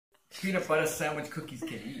peanut butter sandwich cookies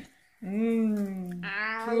can eat? Mmm.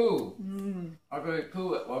 Two. I'll go eat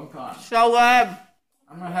two at one time. So good.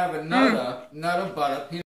 I'm gonna have another nut of butter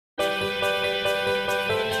peanut.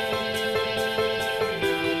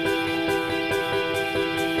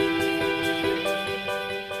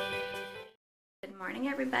 Good morning,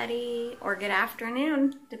 everybody, or good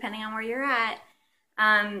afternoon, depending on where you're at.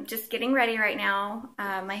 Just getting ready right now.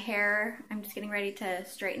 My hair, I'm just getting ready to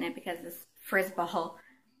straighten it because this frizz ball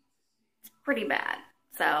is pretty bad.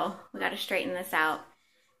 So we got to straighten this out.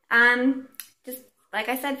 Just like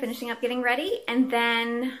I said, finishing up getting ready, and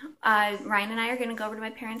then Ryan and I are going to go over to my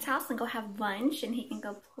parents' house and go have lunch, and he can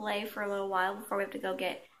go play for a little while before we have to go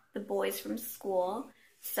get the boys from school.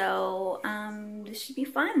 So this should be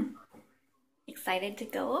fun. Excited to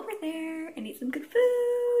go over there and eat some good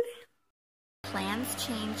food. Plans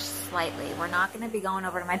changed slightly. We're not going to be going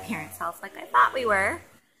over to my parents' house like I thought we were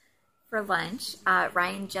for lunch.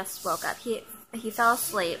 Ryan just woke up. He fell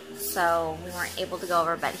asleep, so we weren't able to go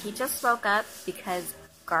over, but he just woke up because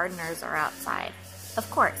gardeners are outside. Of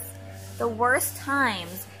course, the worst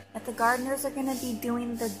times that the gardeners are going to be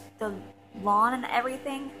doing the lawn and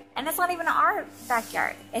everything, and it's not even our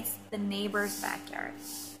backyard. It's the neighbor's backyard,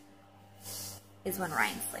 is when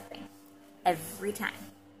Ryan's sleeping. Every time.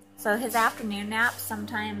 So his afternoon nap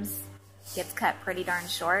sometimes gets cut pretty darn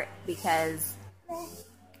short because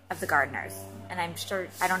of the gardeners. And I'm sure,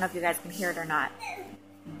 I don't know if you guys can hear it or not,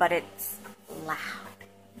 but it's loud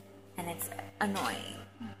and it's annoying.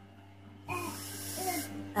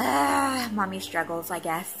 Mommy struggles, I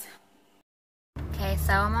guess. Okay,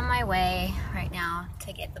 so I'm on my way right now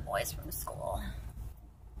to get the boys from school.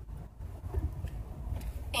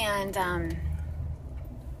 And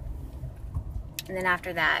then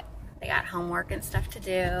after that, they got homework and stuff to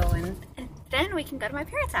do, and then we can go to my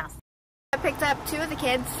parents' house. I picked up two of the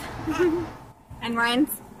kids, and Ryan's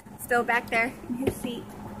still back there in his seat.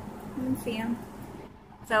 You can see him.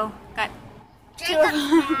 So, got two of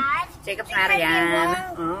them. Jacob's mad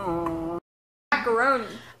again. Oh. Macaroni.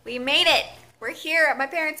 We made it. We're here at my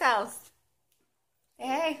parents' house.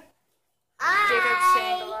 Hey. Jacob's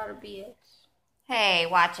saying a lot of BS. Hey,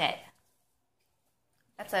 watch it.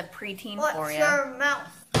 That's a preteen for you. What's your mouth?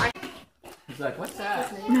 He's like, what's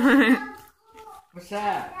that? What's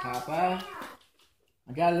that, Papa?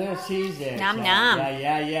 I got a little cheese there. Nom child. nom.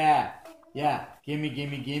 Yeah. Gimme.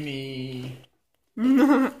 Gimme.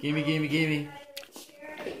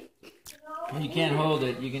 You can't hold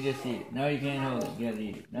it. You can just eat it. No, you can't hold it. You gotta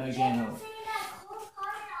eat it. No, you can't hold it.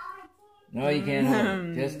 No, you can't hold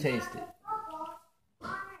it. Just taste it.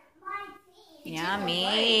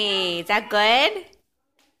 Yummy. Is that good?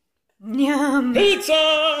 Yum.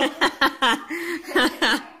 Pizza!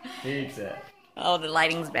 Pizza. Oh, the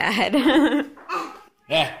lighting's bad.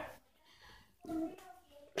 Yeah.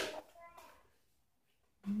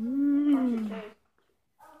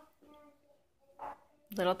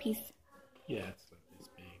 Little piece. Yeah, it's like this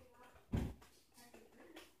big.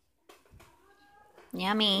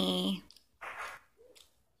 Yummy.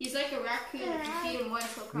 He's like a raccoon. If you feed him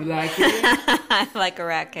once, he'll come. You like it? Like a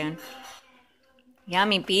raccoon.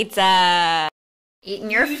 Yummy pizza.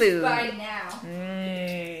 Eating your food. By now.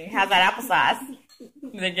 How's that applesauce?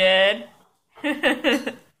 Is it good?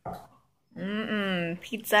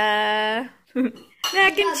 Pizza.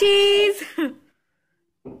 Mac and cheese.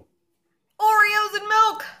 Oreos and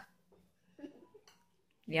milk.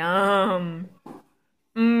 Yum.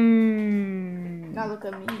 Now look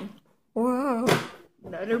at me. Whoa.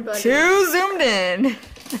 Nutter butter. Too zoomed in.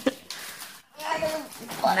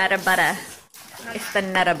 Nutter butter. It's the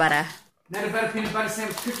nutter butter. Nutter butter peanut butter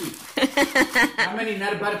sandwich cookie. How many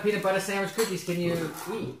nutter butter peanut butter sandwich cookies can you eat?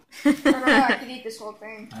 I don't know. I could eat this whole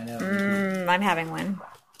thing. I know. I'm having one.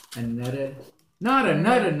 Not a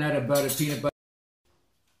nutter butter peanut butter.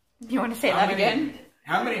 You want to say that again?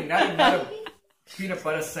 How many nutter butter peanut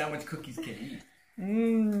butter sandwich cookies can you eat?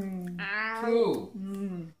 Two.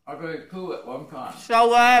 I'll go eat two at one time. So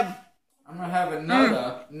good. I'm gonna have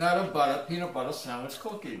another nutter butter peanut butter sandwich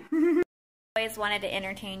cookie. Always wanted to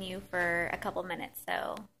entertain you for a couple minutes,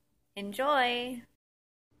 so enjoy.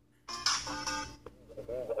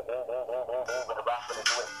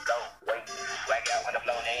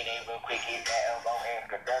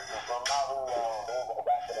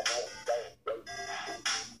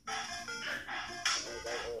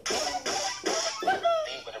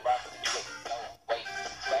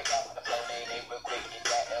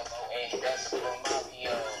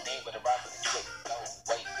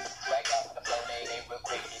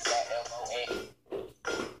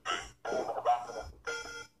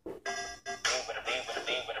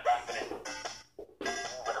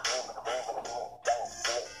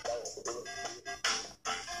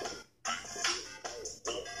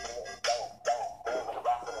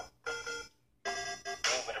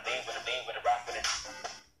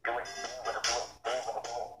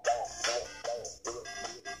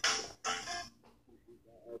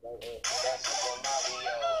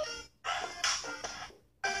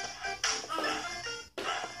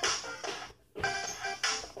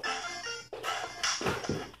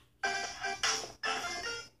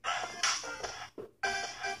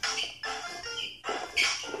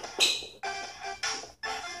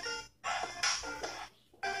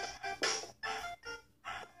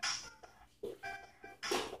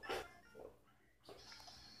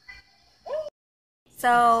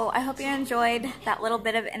 So I hope you enjoyed that little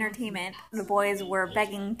bit of entertainment. The boys were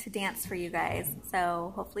begging to dance for you guys,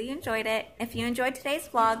 so hopefully you enjoyed it. If you enjoyed today's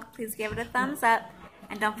vlog, please give it a thumbs up.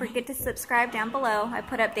 And don't forget to subscribe down below. I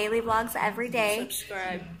put up daily vlogs every day.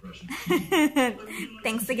 Subscribe.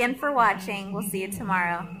 Thanks again for watching. We'll see you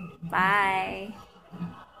tomorrow. Bye.